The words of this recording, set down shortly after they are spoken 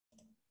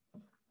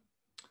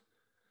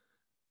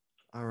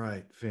All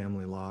right,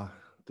 family law.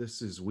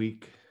 This is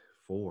week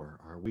 4,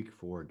 our week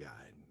 4 guide.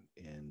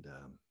 And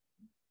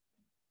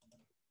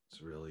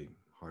it's really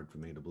hard for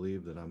me to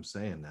believe that I'm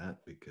saying that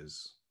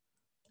because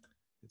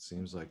it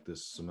seems like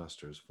this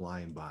semester is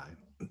flying by.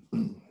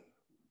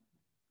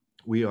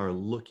 We are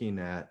looking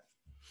at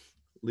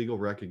legal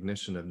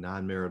recognition of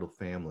non marital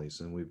families.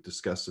 And we've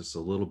discussed this a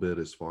little bit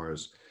as far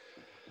as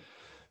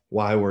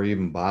why we're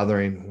even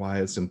bothering,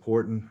 why it's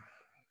important.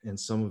 And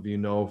some of you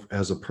know,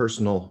 as a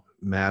personal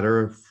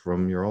matter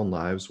from your own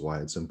lives, why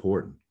it's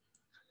important.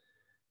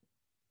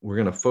 We're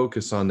going to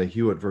focus on the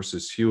Hewitt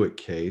versus Hewitt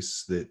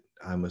case that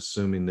I'm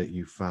assuming that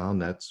you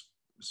found. That's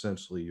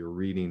essentially your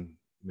reading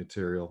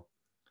material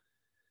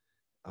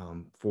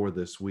for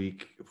this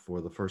week,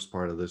 for the first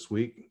part of this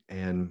week,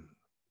 and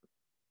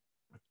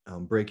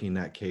breaking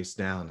that case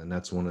down. And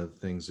that's one of the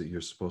things that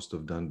you're supposed to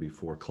have done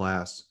before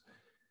class.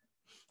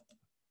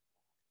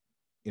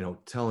 You know,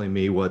 telling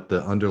me what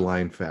the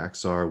underlying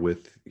facts are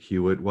with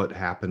Hewitt, what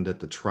happened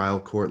at the trial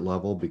court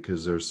level,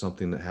 because there's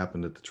something that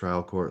happened at the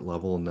trial court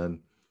level, and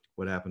then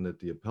what happened at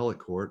the appellate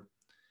court,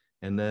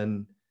 and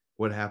then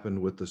what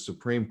happened with the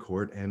Supreme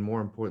Court, and more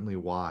importantly,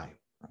 why.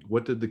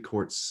 What did the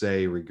court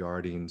say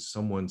regarding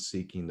someone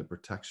seeking the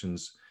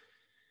protections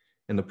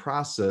in the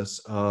process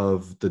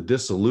of the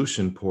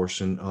dissolution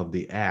portion of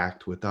the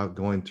act without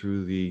going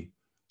through the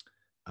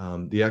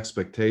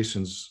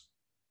expectations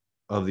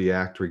of the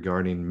act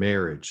regarding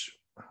marriage,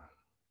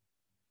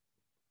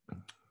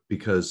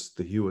 because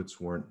the Hewitts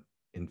weren't,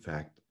 in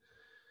fact,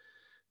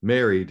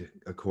 married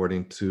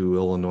according to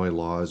Illinois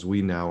law as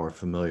we now are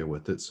familiar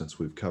with it, since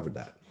we've covered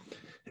that.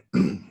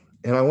 And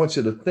I want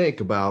you to think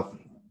about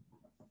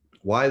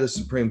why the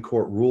Supreme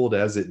Court ruled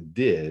as it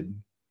did.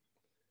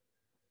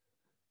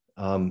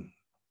 And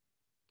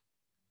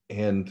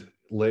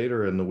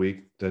later in the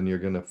week, then you're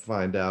going to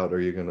find out, or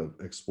you're going to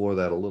explore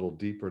that a little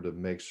deeper to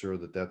make sure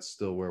that that's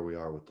still where we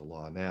are with the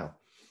law now.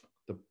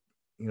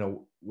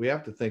 We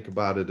have to think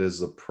about it as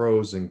the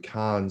pros and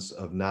cons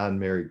of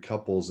non-married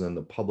couples and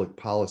the public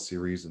policy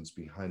reasons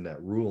behind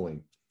that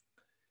ruling.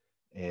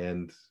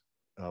 And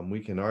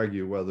we can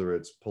argue whether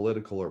it's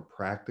political or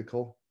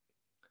practical.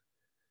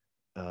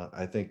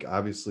 I think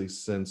obviously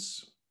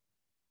since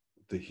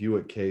the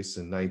Hewitt case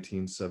in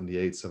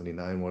 1978,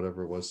 79,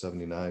 whatever it was,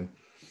 79,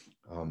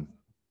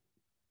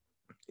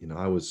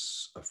 I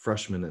was a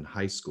freshman in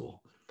high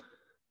school.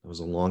 That was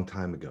a long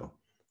time ago.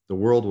 The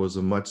world was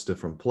a much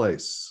different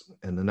place.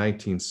 In the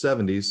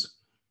 1970s,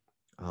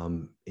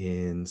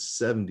 in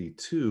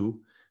 72,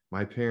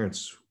 my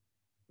parents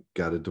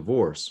got a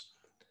divorce.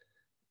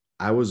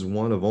 I was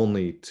one of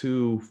only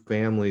two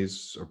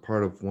families, or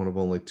part of one of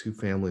only two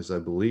families, I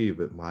believe,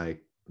 at my,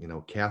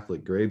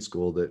 Catholic grade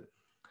school that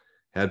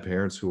had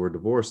parents who were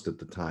divorced at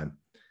the time.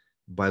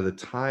 By the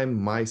time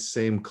my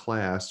same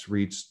class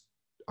reached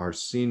our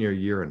senior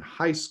year in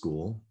high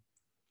school,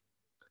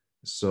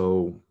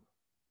 so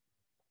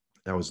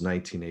that was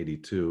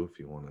 1982, if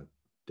you want to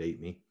date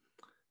me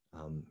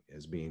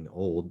as being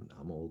old.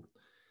 I'm old.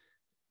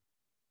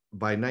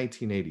 By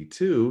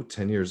 1982,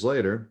 10 years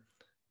later,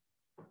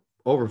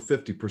 over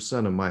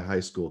 50% of my high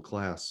school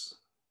class,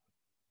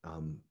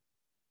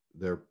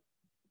 their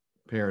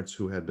parents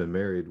who had been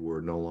married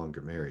were no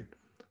longer married,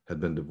 had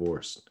been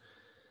divorced.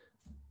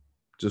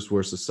 Just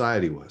where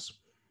society was.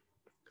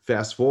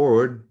 Fast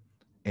forward,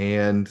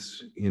 and,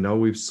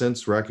 we've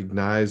since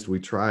recognized, we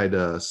tried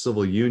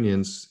civil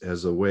unions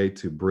as a way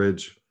to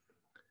bridge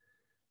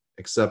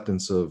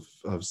acceptance of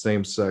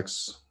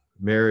same-sex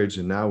marriage.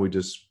 And now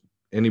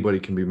anybody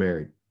can be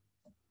married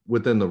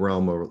within the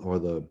realm or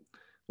the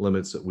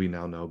limits that we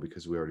now know,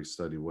 because we already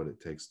studied what it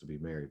takes to be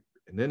married.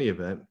 In any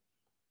event,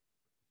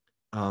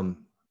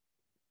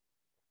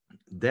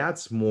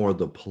 that's more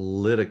the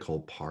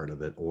political part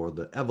of it, or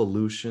the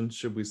evolution,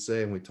 should we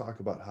say. And we talk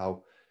about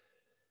how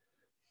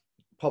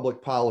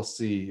public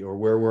policy, or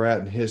where we're at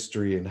in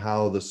history, and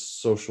how the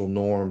social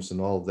norms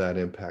and all of that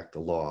impact the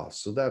law.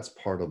 So that's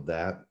part of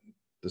that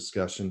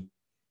discussion.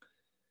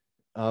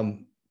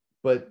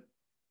 But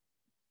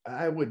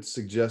I would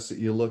suggest that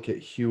you look at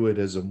Hewitt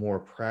as a more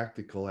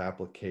practical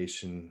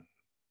application,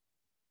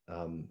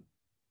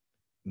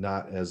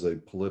 not as a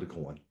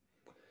political one.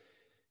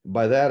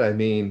 By that, I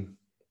mean,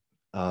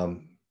 the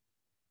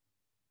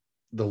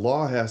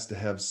law has to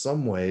have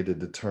some way to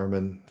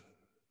determine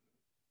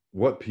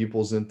what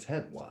people's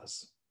intent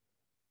was.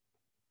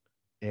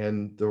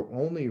 And the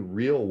only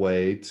real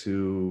way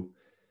to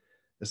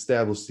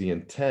establish the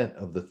intent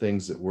of the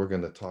things that we're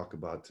going to talk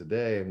about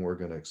today and we're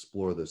going to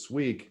explore this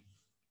week,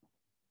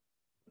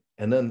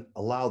 and then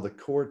allow the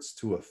courts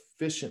to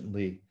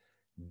efficiently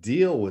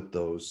deal with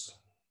those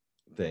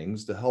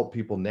things to help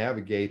people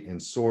navigate and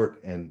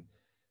sort and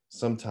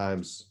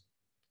sometimes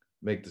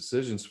make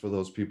decisions for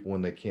those people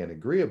when they can't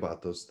agree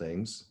about those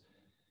things,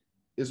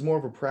 is more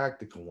of a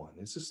practical one.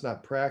 It's just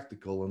not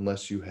practical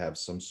unless you have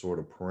some sort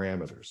of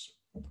parameters.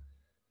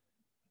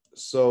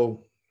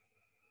 So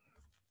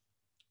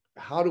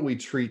how do we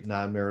treat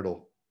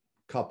non-marital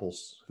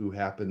couples who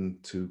happen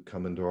to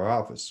come into our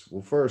office?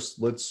 Well,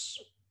 first, let's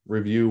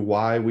review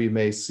why we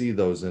may see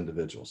those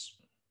individuals.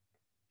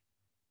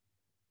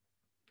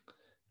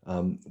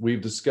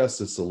 We've discussed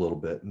this a little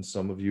bit, and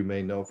some of you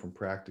may know from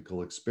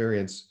practical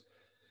experience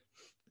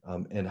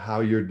and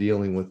how you're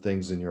dealing with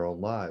things in your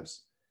own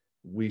lives.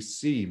 We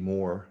see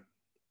more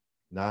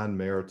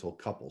non-marital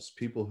couples,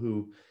 people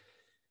who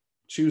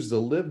choose to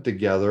live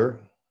together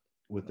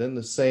within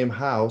the same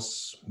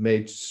house,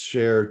 may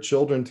share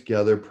children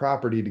together,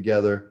 property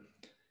together,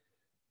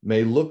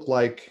 may look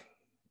like,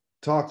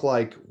 talk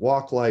like,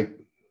 walk like,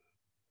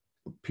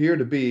 appear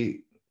to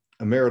be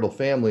a marital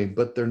family,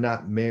 but they're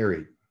not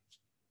married.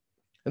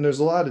 And there's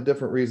a lot of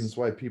different reasons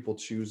why people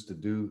choose to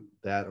do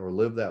that or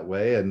live that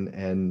way.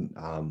 And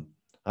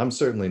I'm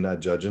certainly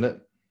not judging it.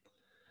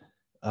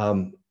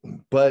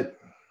 But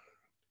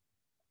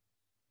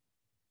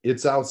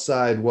it's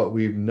outside what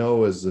we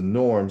know as the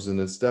norms,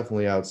 and it's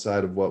definitely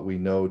outside of what we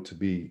know to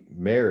be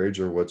marriage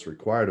or what's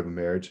required of a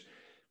marriage.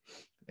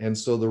 And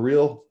so the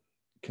real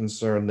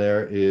concern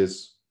there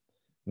is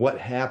what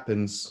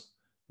happens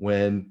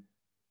when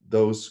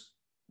those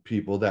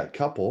people, that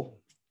couple,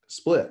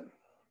 split.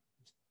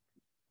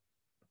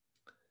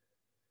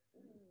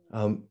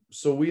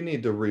 So we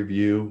need to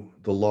review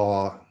the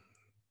law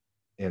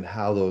and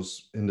how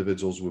those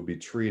individuals would be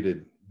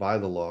treated by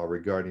the law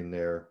regarding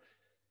their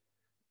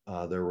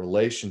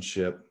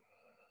relationship,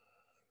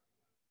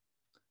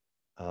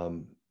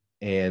 and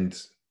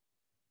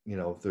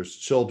if there's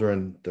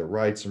children, their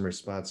rights and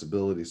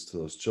responsibilities to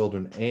those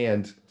children,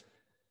 and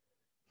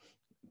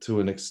to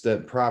an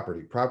extent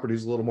property. Property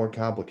is a little more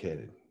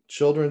complicated.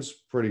 Children's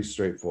pretty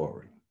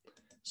straightforward.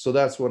 So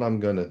that's what I'm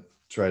going to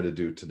try to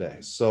do today.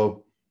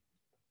 So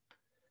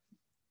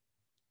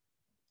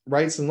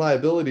rights and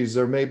liabilities,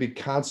 there may be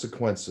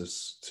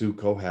consequences to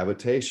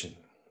cohabitation.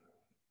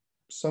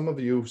 Some of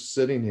you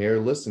sitting here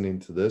listening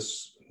to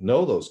this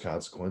know those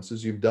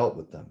consequences. You've dealt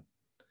with them.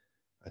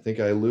 I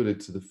think I alluded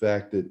to the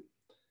fact that,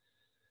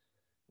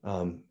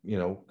 a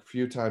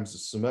few times a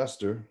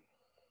semester,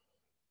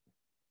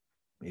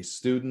 a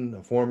student,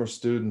 a former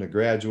student, a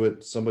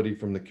graduate, somebody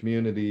from the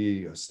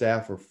community, a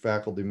staff or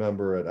faculty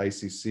member at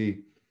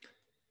ICC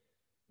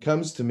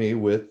comes to me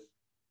with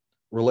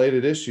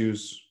related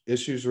issues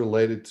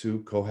related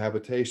to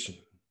cohabitation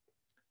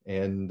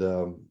and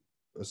a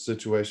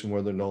situation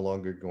where they're no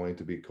longer going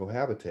to be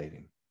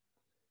cohabitating.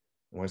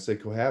 When I say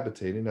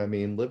cohabitating, I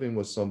mean living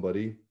with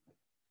somebody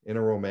in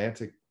a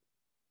romantic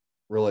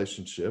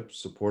relationship,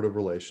 supportive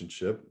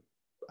relationship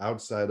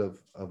outside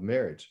of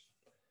marriage.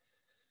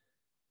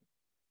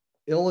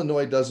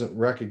 Illinois doesn't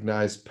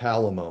recognize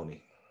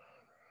palimony.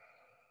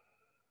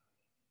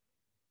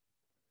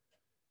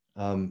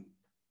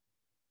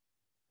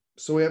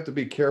 So we have to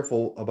be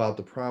careful about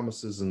the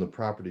promises and the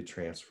property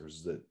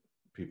transfers that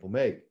people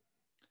make.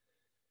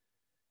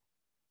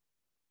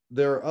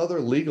 There are other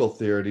legal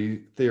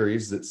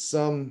theories that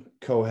some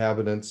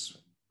cohabitants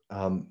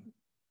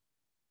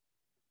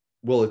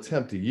will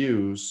attempt to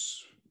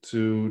use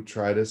to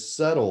try to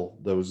settle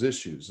those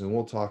issues, and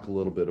we'll talk a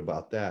little bit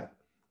about that.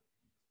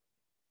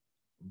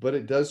 But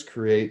it does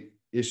create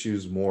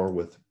issues more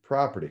with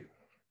property.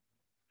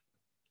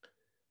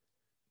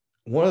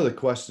 One of the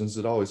questions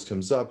that always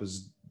comes up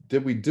is,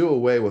 did we do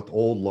away with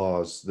old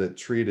laws that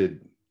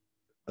treated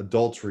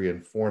adultery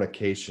and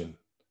fornication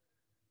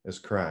as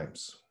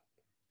crimes?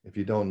 If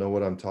you don't know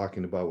what I'm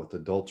talking about with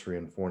adultery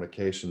and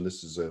fornication,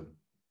 this is a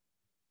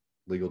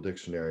legal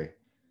dictionary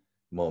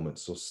moment.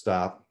 So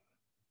stop,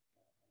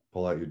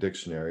 pull out your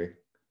dictionary,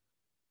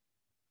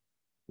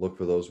 look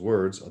for those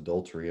words,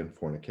 adultery and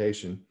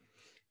fornication,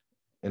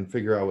 and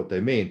figure out what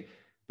they mean.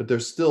 But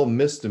there's still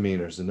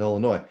misdemeanors in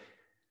Illinois.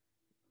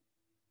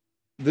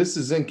 This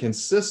is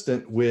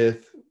inconsistent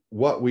with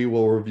what we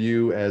will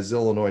review as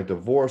Illinois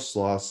divorce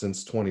law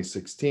since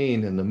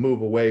 2016 and the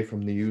move away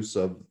from the use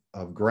of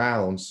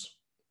grounds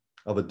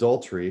of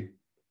adultery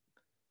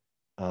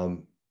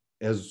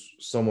as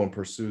someone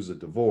pursues a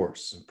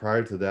divorce. And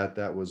prior to that,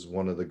 that was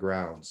one of the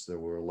grounds. There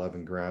were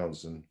 11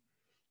 grounds,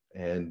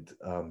 and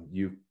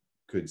you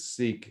could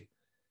seek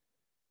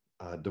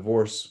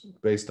divorce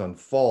based on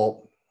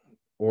fault,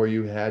 or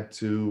you had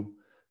to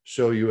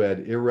show you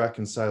had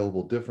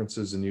irreconcilable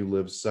differences and you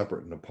lived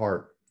separate and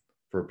apart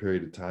for a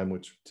period of time,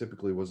 which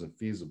typically wasn't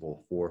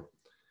feasible for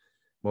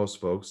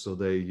most folks. So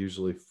they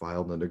usually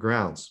filed under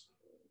grounds.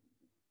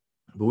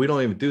 But we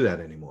don't even do that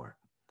anymore.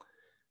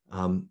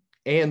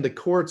 And the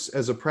courts,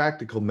 as a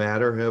practical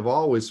matter, have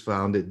always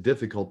found it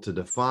difficult to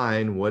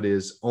define what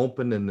is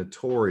open and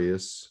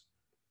notorious,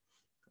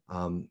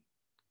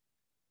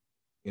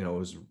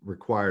 is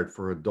required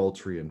for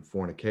adultery and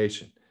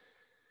fornication.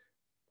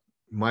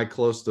 My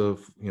close to,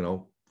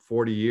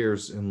 40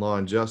 years in law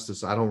and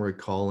justice, I don't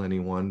recall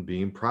anyone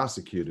being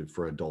prosecuted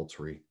for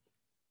adultery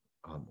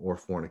or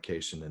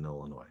fornication in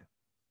Illinois.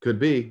 Could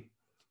be,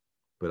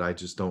 but I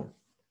don't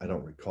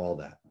recall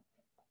that.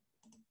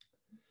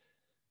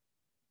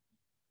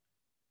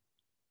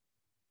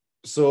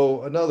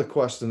 So another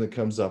question that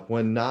comes up: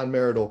 when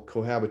non-marital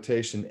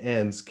cohabitation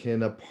ends,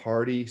 can a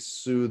party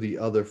sue the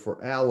other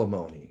for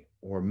alimony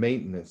or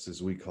maintenance,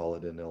 as we call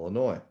it in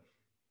Illinois?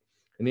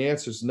 And the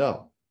answer is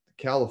no. The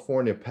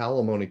California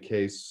palimony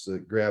case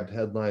that grabbed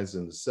headlines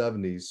in the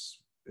 70s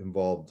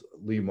involved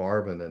Lee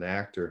Marvin, an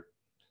actor.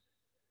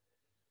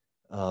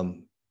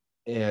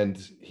 And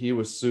he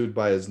was sued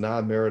by his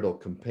non-marital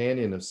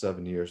companion of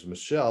 7 years,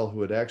 Michelle,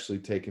 who had actually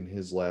taken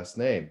his last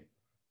name.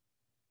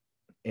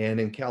 And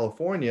in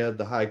California,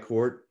 the high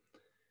court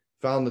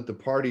found that the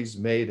parties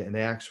made an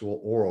actual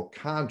oral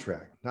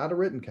contract, not a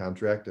written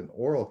contract, an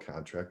oral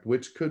contract,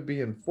 which could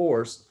be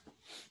enforced,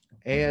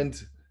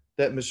 and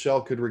that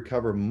Michelle could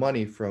recover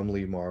money from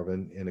Lee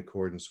Marvin in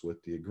accordance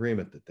with the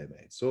agreement that they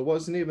made. So it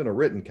wasn't even a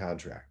written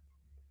contract,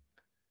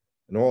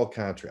 an oral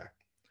contract.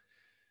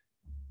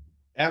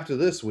 After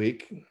this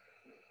week,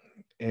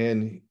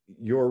 and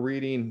your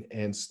reading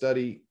and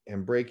study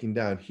and breaking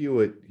down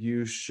Hewitt,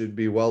 you should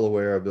be well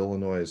aware of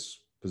Illinois'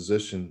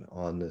 position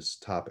on this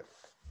topic.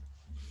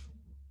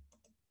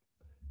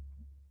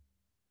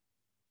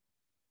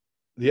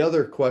 The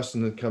other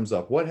question that comes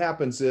up, what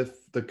happens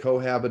if the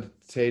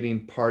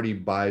cohabitating party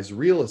buys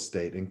real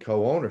estate in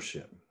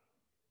co-ownership?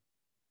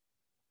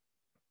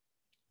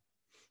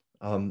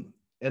 And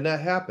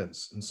that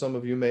happens, and some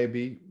of you may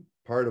be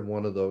part of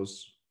one of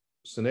those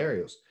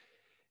scenarios.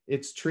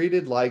 It's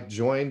treated like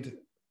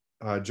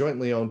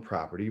jointly owned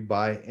property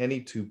by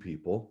any two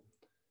people,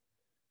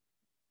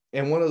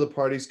 and one of the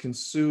parties can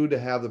sue to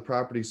have the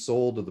property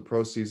sold or the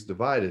proceeds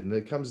divided. And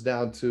it comes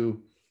down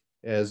to,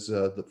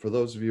 for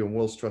those of you in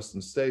Wills Trust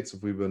and Estates,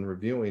 if we've been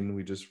reviewing,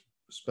 we just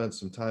spent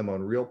some time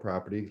on real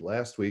property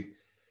last week.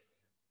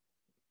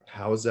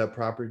 How is that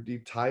property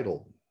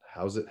titled?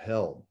 How is it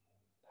held?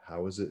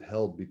 How is it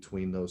held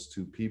between those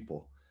two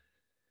people?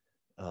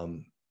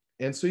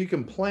 And so you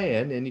can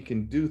plan and you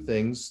can do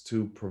things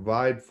to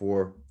provide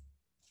for,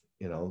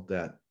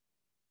 that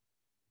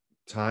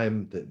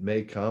time that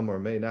may come or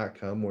may not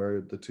come where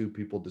the two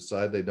people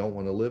decide they don't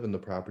want to live in the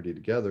property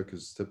together,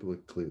 because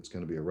typically it's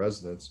going to be a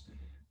residence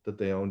that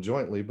they own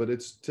jointly. But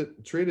it's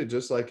treated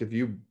just like if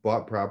you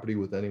bought property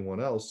with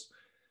anyone else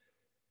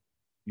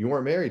you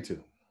weren't married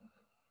to.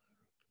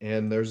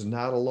 And there's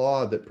not a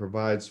law that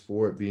provides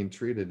for it being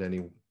treated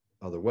any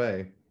other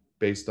way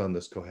based on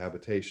this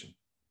cohabitation.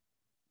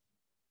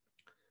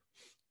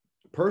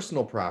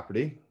 Personal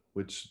property,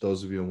 which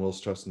those of you in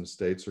Wills Trust and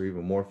Estates are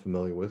even more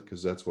familiar with,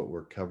 because that's what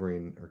we're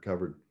covering or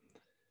covered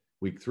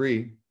week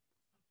 3,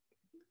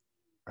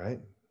 right?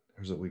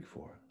 Or is it week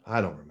 4? I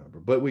don't remember,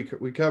 but we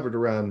covered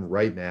around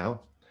right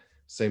now,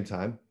 same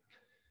time.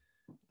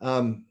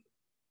 How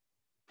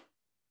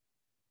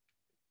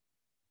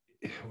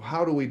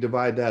do we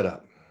divide that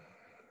up?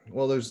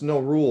 Well, there's no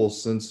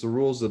rules, since the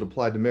rules that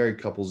apply to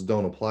married couples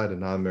don't apply to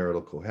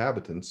non-marital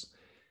cohabitants.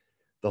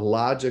 The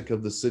logic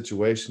of the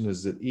situation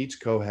is that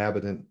each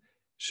cohabitant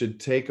should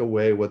take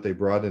away what they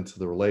brought into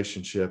the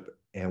relationship,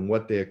 and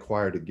what they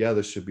acquire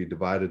together should be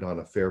divided on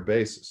a fair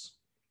basis.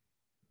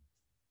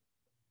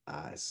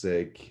 I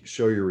say,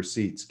 show your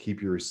receipts,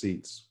 keep your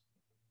receipts,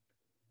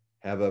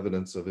 have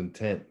evidence of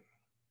intent,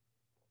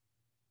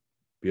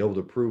 be able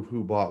to prove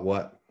who bought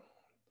what.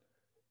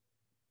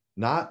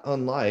 Not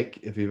unlike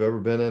if you've ever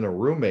been in a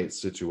roommate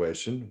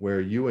situation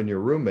where you and your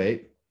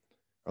roommate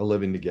are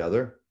living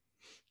together,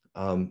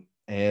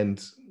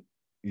 and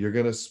you're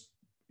gonna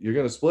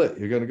split.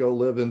 You're gonna go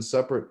live in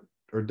separate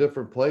or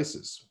different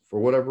places for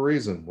whatever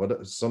reason.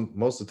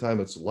 Most of the time,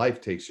 it's life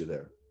takes you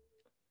there.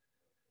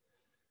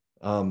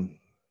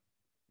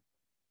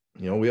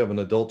 We have an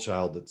adult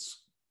child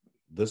that's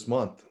this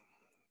month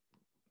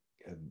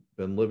had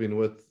been living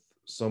with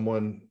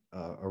someone,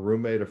 a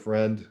roommate, a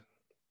friend,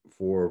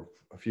 for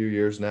a few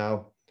years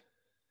now.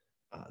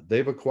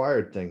 They've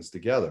acquired things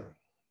together.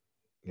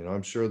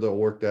 I'm sure they'll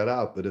work that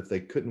out, but if they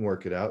couldn't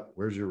work it out,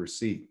 where's your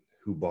receipt?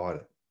 Who bought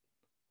it?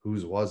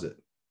 Whose was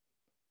it?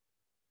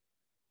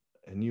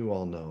 And you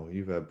all know,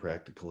 you've had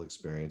practical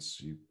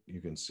experience. You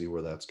can see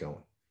where that's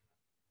going.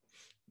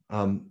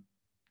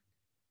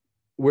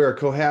 Where a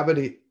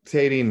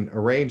cohabitating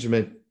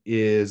arrangement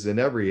is in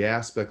every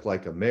aspect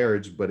like a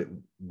marriage, but it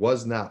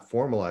was not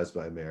formalized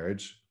by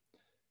marriage,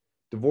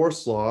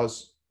 divorce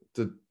laws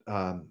that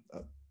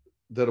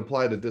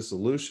apply to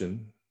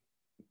dissolution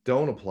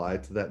don't apply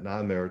to that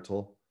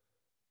non-marital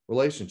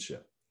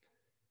relationship.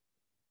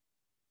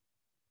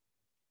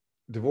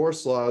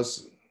 Divorce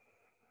laws,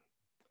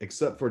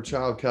 except for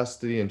child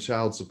custody and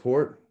child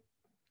support,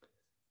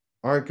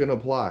 aren't going to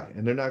apply,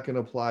 and they're not going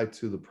to apply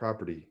to the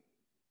property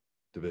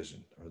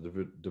division or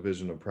the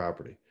division of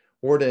property,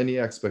 or to any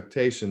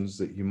expectations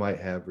that you might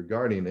have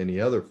regarding any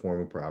other form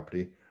of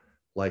property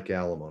like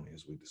alimony,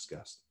 as we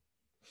discussed.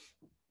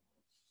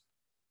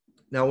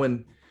 Now,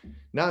 when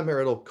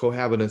non-marital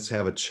cohabitants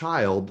have a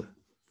child,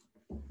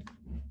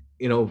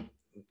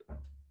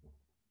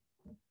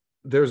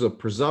 there's a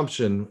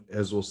presumption,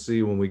 as we'll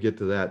see when we get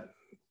to that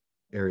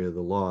area of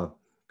the law,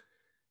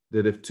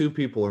 that if two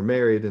people are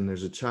married and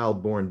there's a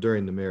child born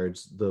during the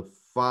marriage, the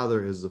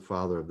father is the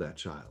father of that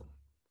child.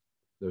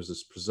 There's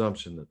this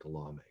presumption that the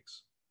law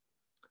makes.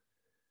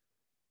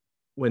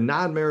 When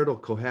non-marital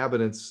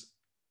cohabitants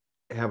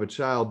have a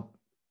child,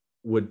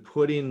 would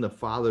putting the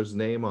father's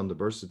name on the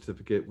birth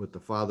certificate with the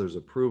father's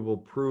approval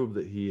prove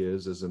that he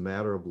is, as a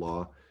matter of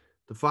law,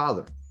 the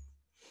father?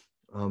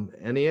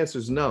 And the answer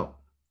is no.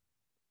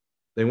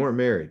 They weren't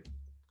married.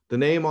 The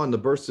name on the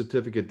birth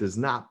certificate does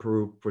not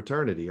prove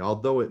paternity,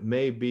 although it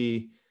may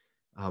be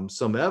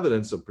some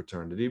evidence of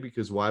paternity,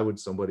 because why would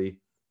somebody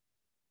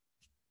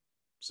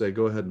say,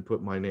 go ahead and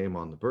put my name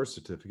on the birth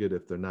certificate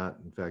if they're not,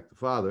 in fact, the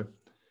father?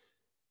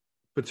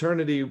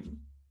 Paternity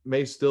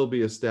may still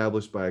be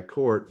established by a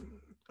court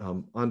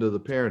under the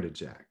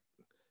Parentage Act,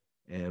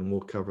 and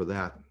we'll cover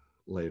that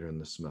later in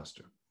the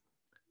semester.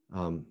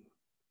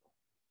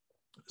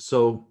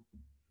 So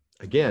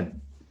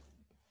again,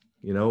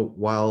 you know,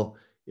 while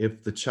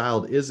if the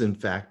child is in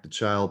fact the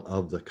child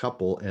of the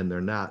couple and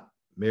they're not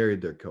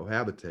married, they're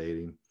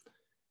cohabitating,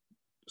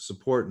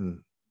 support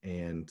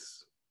and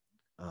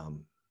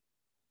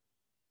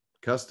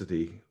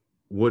custody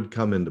would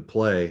come into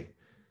play.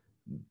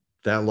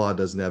 That law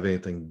doesn't have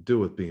anything to do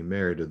with being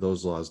married, or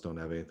those laws don't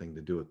have anything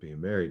to do with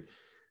being married.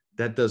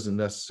 That doesn't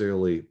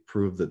necessarily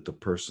prove that the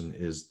person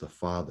is the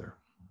father.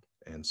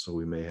 And so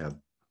we may have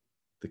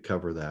to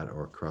cover that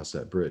or cross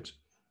that bridge.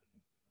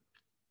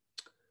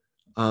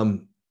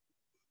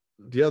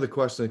 The other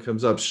question that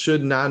comes up,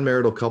 should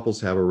non-marital couples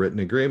have a written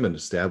agreement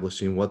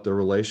establishing what their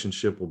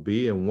relationship will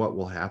be and what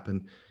will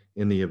happen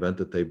in the event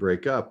that they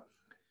break up?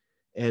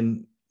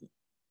 And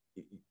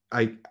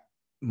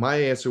my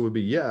answer would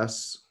be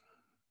yes.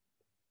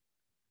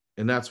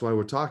 And that's why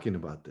we're talking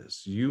about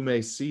this. You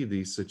may see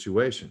these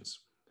situations,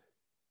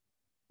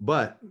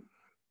 but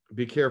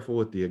be careful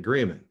with the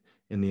agreement.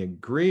 And the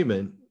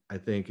agreement, I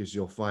think, as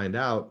you'll find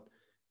out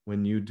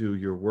when you do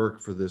your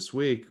work for this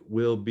week,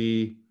 will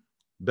be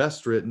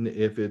best written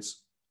if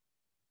it's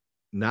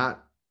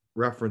not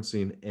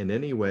referencing in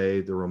any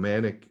way the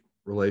romantic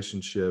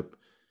relationship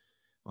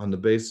on the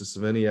basis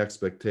of any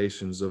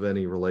expectations of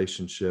any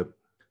relationship.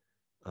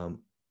 And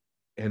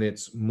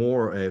it's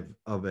more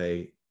of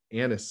a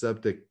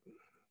antiseptic,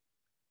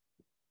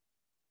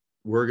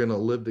 we're going to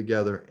live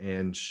together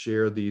and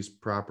share these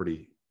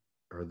property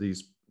or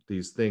these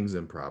things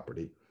in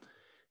property.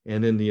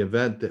 And in the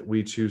event that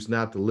we choose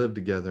not to live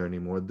together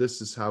anymore,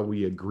 this is how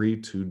we agree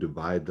to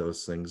divide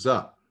those things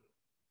up.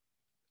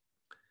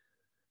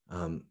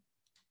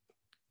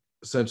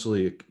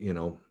 Essentially, you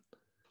know,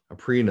 a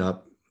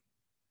prenup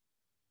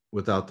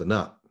without the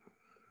nut.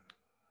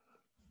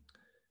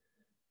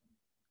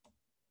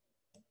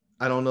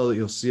 I don't know that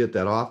you'll see it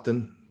that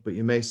often, but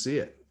you may see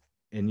it.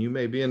 And you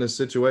may be in a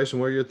situation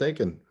where you're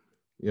thinking,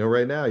 you know,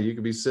 right now you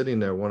could be sitting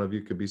there, one of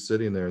you could be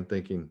sitting there and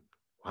thinking,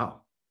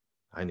 wow,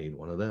 I need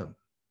one of them.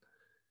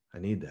 I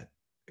need that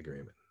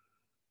agreement.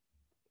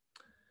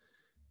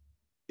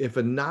 If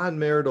a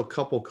non-marital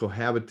couple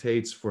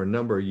cohabitates for a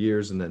number of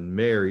years and then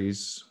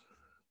marries,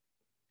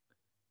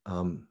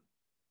 in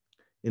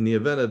the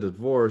event of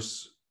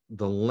divorce,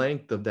 the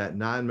length of that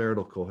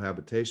non-marital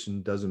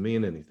cohabitation doesn't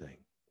mean anything.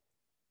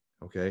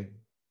 Okay?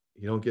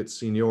 You don't get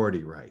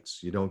seniority rights.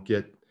 You don't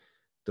get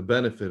the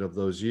benefit of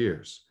those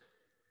years.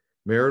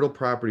 Marital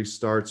property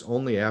starts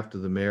only after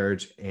the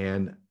marriage,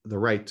 and the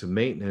right to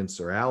maintenance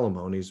or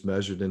alimony is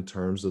measured in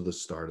terms of the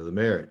start of the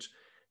marriage,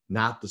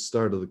 not the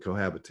start of the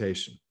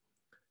cohabitation.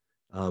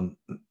 The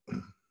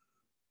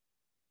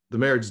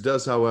marriage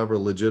does, however,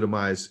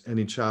 legitimize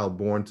any child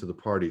born to the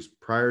parties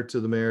prior to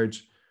the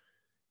marriage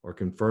or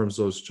confirms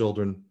those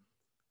children,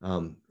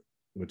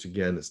 which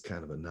again is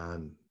kind of a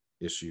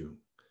non-issue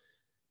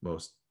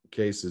most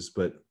cases.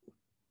 But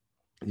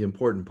the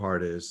important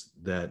part is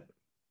that,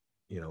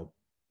 you know,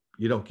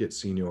 you don't get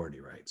seniority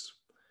rights.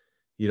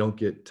 You don't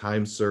get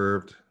time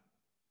served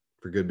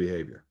for good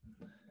behavior.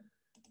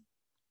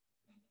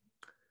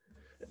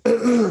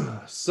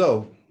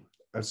 So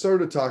I've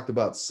sort of talked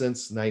about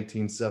since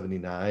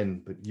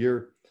 1979, but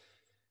you're,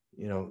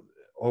 you know,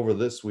 over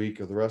this week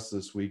or the rest of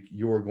this week,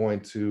 you are going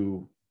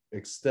to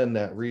extend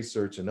that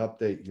research and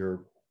update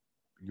your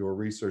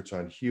research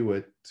on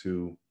Hewitt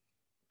to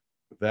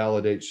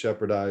validate,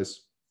 shepherdize,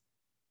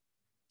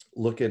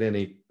 look at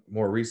any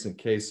more recent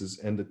cases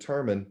and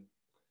determine,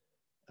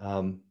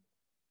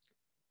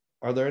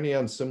 are there any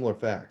unsimilar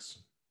facts?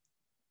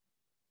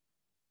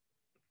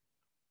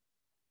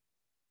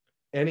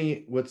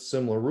 Any with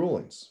similar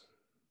rulings?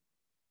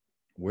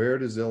 Where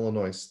does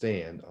Illinois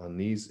stand on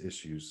these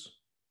issues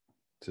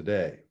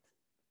today,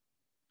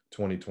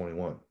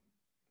 2021?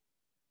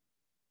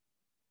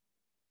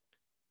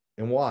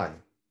 And why?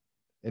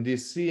 And do you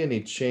see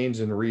any change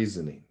in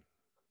reasoning?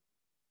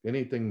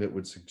 Anything that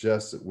would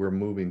suggest that we're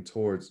moving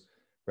towards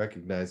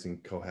recognizing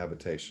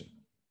cohabitation?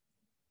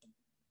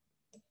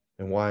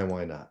 And why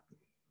not?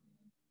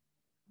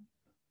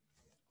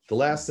 The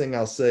last thing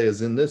I'll say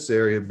is, in this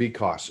area, be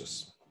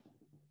cautious.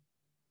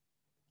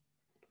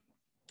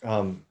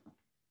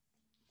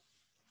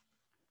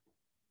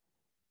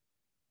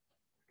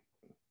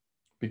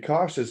 Be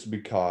cautious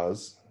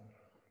because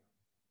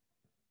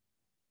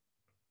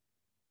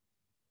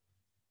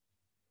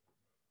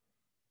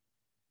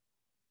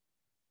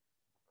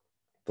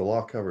the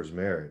law covers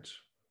marriage.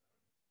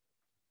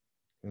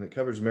 And it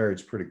covers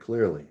marriage pretty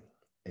clearly.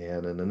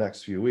 And in the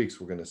next few weeks,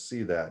 we're going to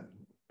see that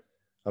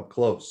up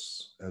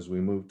close as we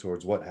move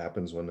towards what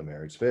happens when the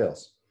marriage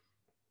fails.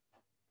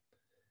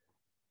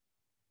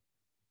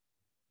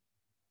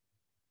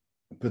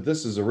 But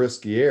this is a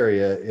risky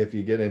area if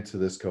you get into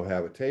this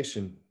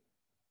cohabitation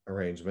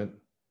arrangement,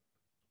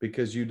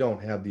 because you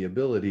don't have the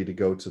ability to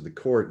go to the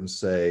court and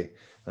say,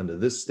 under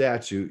this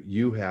statute,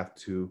 you have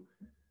to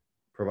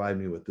provide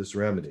me with this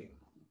remedy.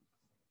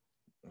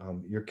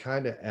 You're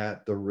kind of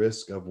at the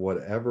risk of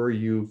whatever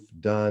you've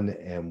done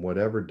and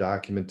whatever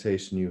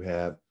documentation you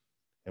have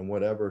and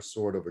whatever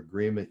sort of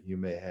agreement you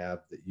may have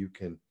that you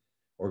can,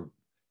 or,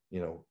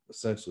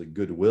 essentially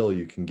goodwill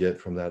you can get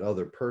from that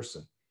other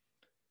person.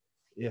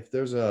 If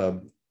there's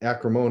a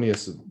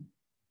acrimonious,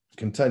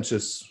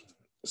 contentious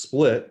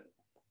split,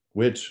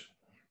 which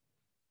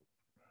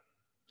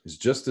is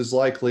just as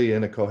likely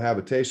in a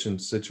cohabitation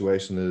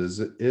situation as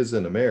it is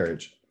in a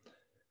marriage.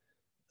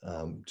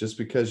 Just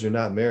because you're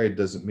not married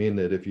doesn't mean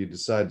that if you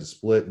decide to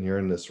split and you're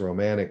in this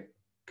romantic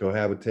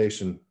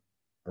cohabitation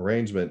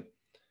arrangement,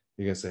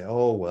 you're going to say,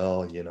 oh,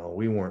 well,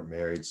 we weren't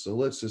married, so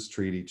let's just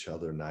treat each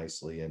other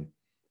nicely and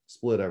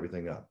split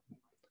everything up.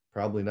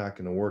 Probably not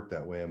going to work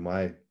that way in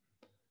my,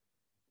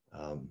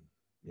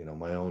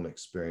 my own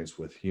experience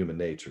with human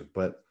nature.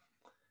 But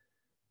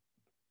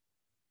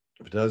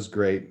if it does,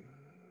 great.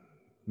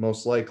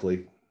 Most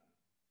likely,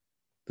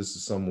 this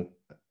is some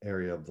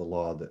area of the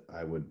law that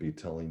I would be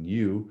telling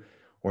you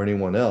or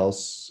anyone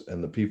else,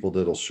 and the people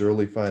that'll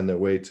surely find their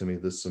way to me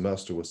this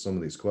semester with some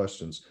of these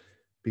questions,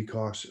 be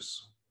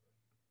cautious.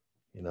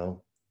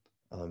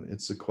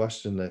 It's a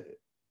question that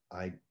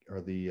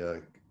or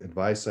the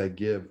advice I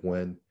give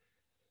when,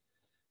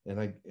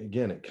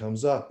 again, it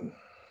comes up.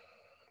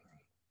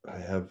 I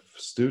have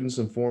students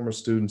and former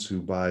students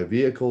who buy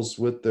vehicles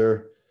with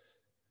their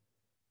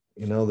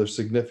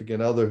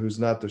significant other who's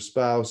not their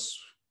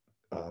spouse,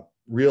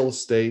 real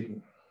estate,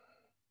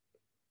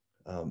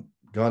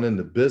 gone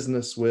into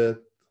business with,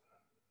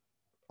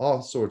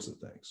 all sorts of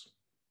things.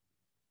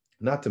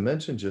 Not to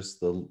mention just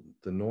the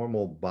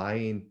normal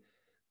buying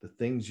the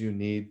things you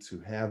need to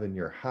have in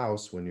your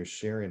house when you're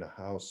sharing a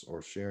house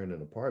or sharing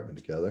an apartment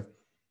together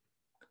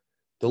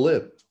to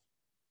live.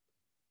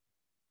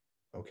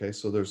 Okay,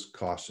 so there's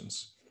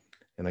cautions.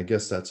 And I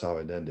guess that's how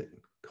I'd end it.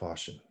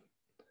 Caution.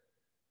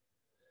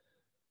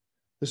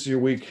 This is your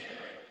week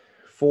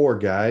 4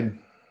 guide.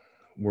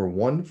 We're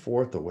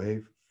 1/4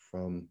 away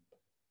from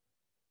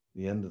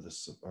the end of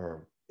this,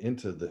 or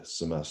into the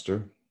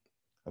semester,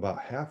 about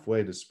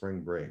halfway to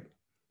spring break.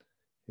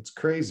 It's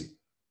crazy.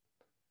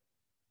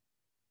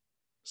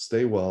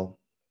 Stay well.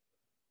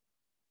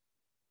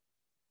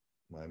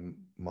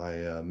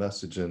 My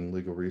message in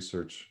legal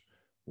research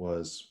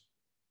was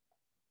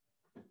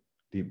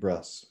deep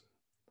breaths.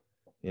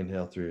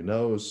 Inhale through your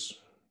nose,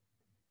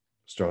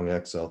 strong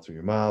exhale through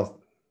your mouth.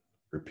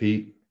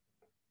 Repeat.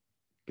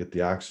 Get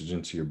the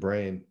oxygen to your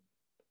brain.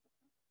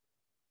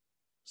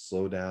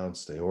 Slow down,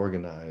 stay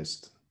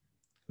organized,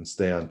 and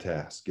stay on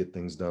task. Get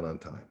things done on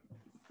time.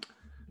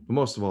 But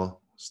most of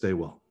all, stay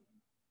well.